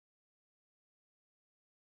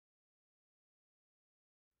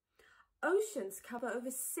Oceans cover over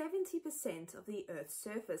 70% of the Earth's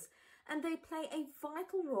surface, and they play a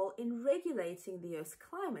vital role in regulating the Earth's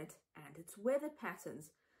climate and its weather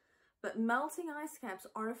patterns. But melting ice caps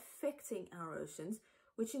are affecting our oceans,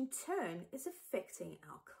 which in turn is affecting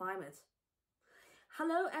our climate.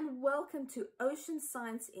 Hello and welcome to Ocean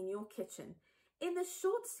Science in Your Kitchen. In this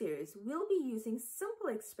short series, we'll be using simple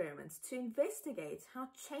experiments to investigate how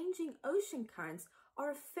changing ocean currents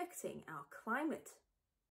are affecting our climate.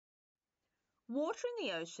 Water in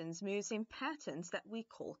the oceans moves in patterns that we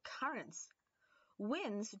call currents.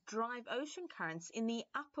 Winds drive ocean currents in the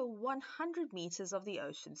upper 100 meters of the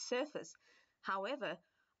ocean surface. However,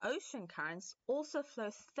 ocean currents also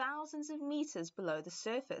flow thousands of meters below the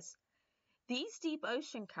surface. These deep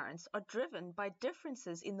ocean currents are driven by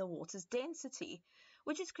differences in the water's density,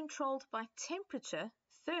 which is controlled by temperature,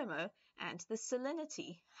 thermo, and the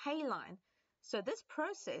salinity, haline. So this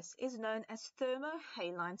process is known as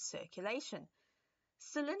thermohaline circulation.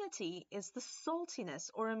 Salinity is the saltiness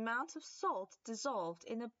or amount of salt dissolved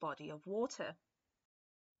in a body of water.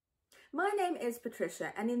 My name is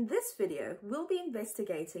Patricia, and in this video, we'll be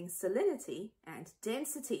investigating salinity and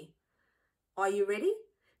density. Are you ready?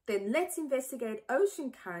 Then let's investigate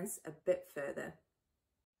ocean currents a bit further.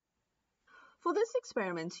 For this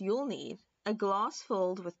experiment, you'll need a glass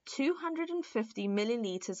filled with 250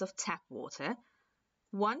 milliliters of tap water,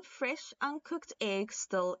 one fresh uncooked egg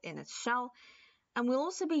still in its shell, and we'll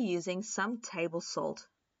also be using some table salt.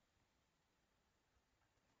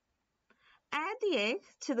 Add the egg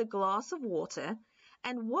to the glass of water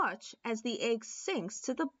and watch as the egg sinks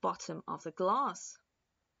to the bottom of the glass.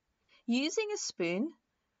 Using a spoon,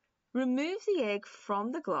 remove the egg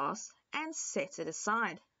from the glass and set it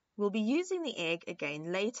aside. We'll be using the egg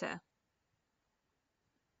again later.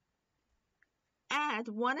 Add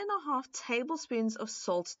 1.5 tablespoons of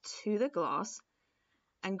salt to the glass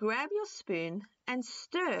and grab your spoon and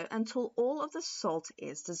stir until all of the salt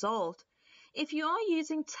is dissolved. If you are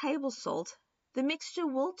using table salt, the mixture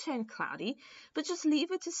will turn cloudy, but just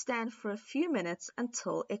leave it to stand for a few minutes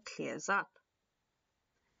until it clears up.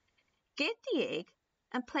 Get the egg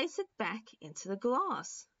and place it back into the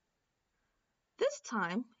glass. This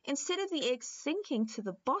time, instead of the egg sinking to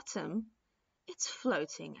the bottom, it's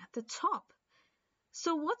floating at the top.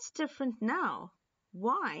 So what's different now?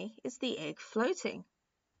 Why is the egg floating?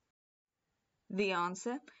 The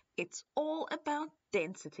answer, it's all about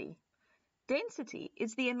density. Density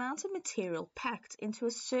is the amount of material packed into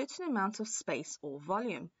a certain amount of space or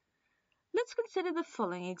volume. Let's consider the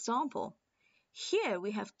following example. Here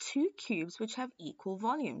we have two cubes which have equal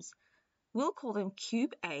volumes. We'll call them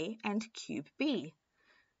cube A and cube B.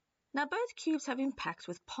 Now both cubes have been packed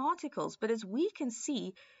with particles, but as we can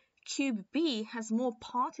see, cube B has more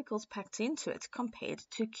particles packed into it compared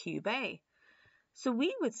to cube A. So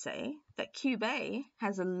we would say that cube A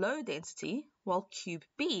has a low density while cube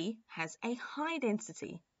B has a high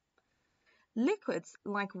density. Liquids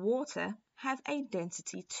like water have a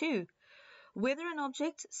density too. Whether an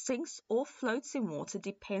object sinks or floats in water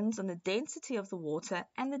depends on the density of the water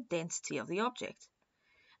and the density of the object.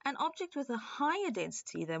 An object with a higher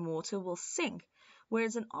density than water will sink,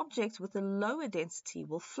 whereas an object with a lower density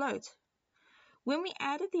will float. When we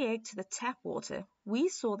added the egg to the tap water, we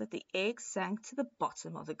saw that the egg sank to the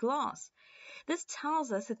bottom of the glass. This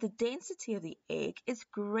tells us that the density of the egg is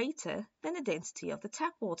greater than the density of the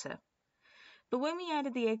tap water. But when we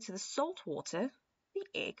added the egg to the salt water, the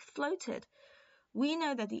egg floated. We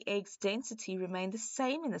know that the egg's density remained the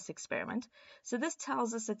same in this experiment, so this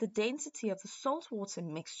tells us that the density of the saltwater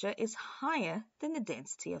mixture is higher than the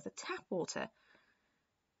density of the tap water.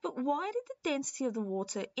 But why did the density of the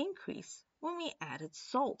water increase when we added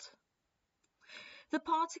salt? The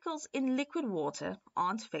particles in liquid water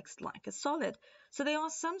aren't fixed like a solid, so there are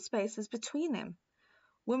some spaces between them.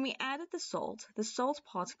 When we added the salt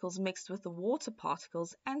particles mixed with the water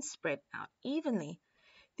particles and spread out evenly.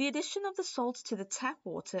 The addition of the salt to the tap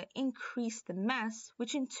water increased the mass,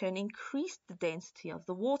 which in turn increased the density of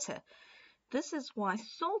the water. This is why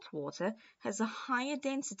salt water has a higher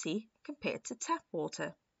density compared to tap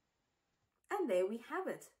water. And there we have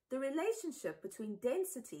it, the relationship between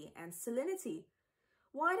density and salinity.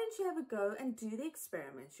 Why don't you have a go and do the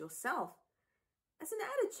experiment yourself? As an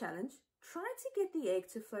added challenge, try to get the egg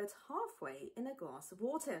to float halfway in a glass of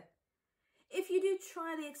water. If you do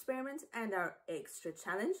try the experiment and our extra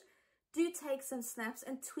challenge, do take some snaps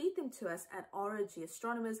and tweet them to us at ROG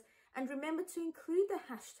Astronomers, and remember to include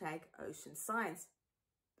the hashtag Ocean Science.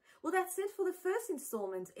 Well, that's it for the first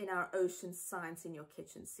installment in our Ocean Science in Your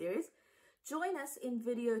Kitchen series. Join us in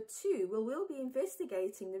video 2, where we'll be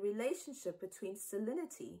investigating the relationship between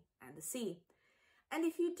salinity and the sea. And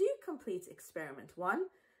if you do complete experiment 1,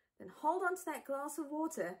 then hold on to that glass of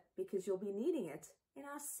water because you'll be needing it in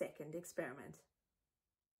our second experiment.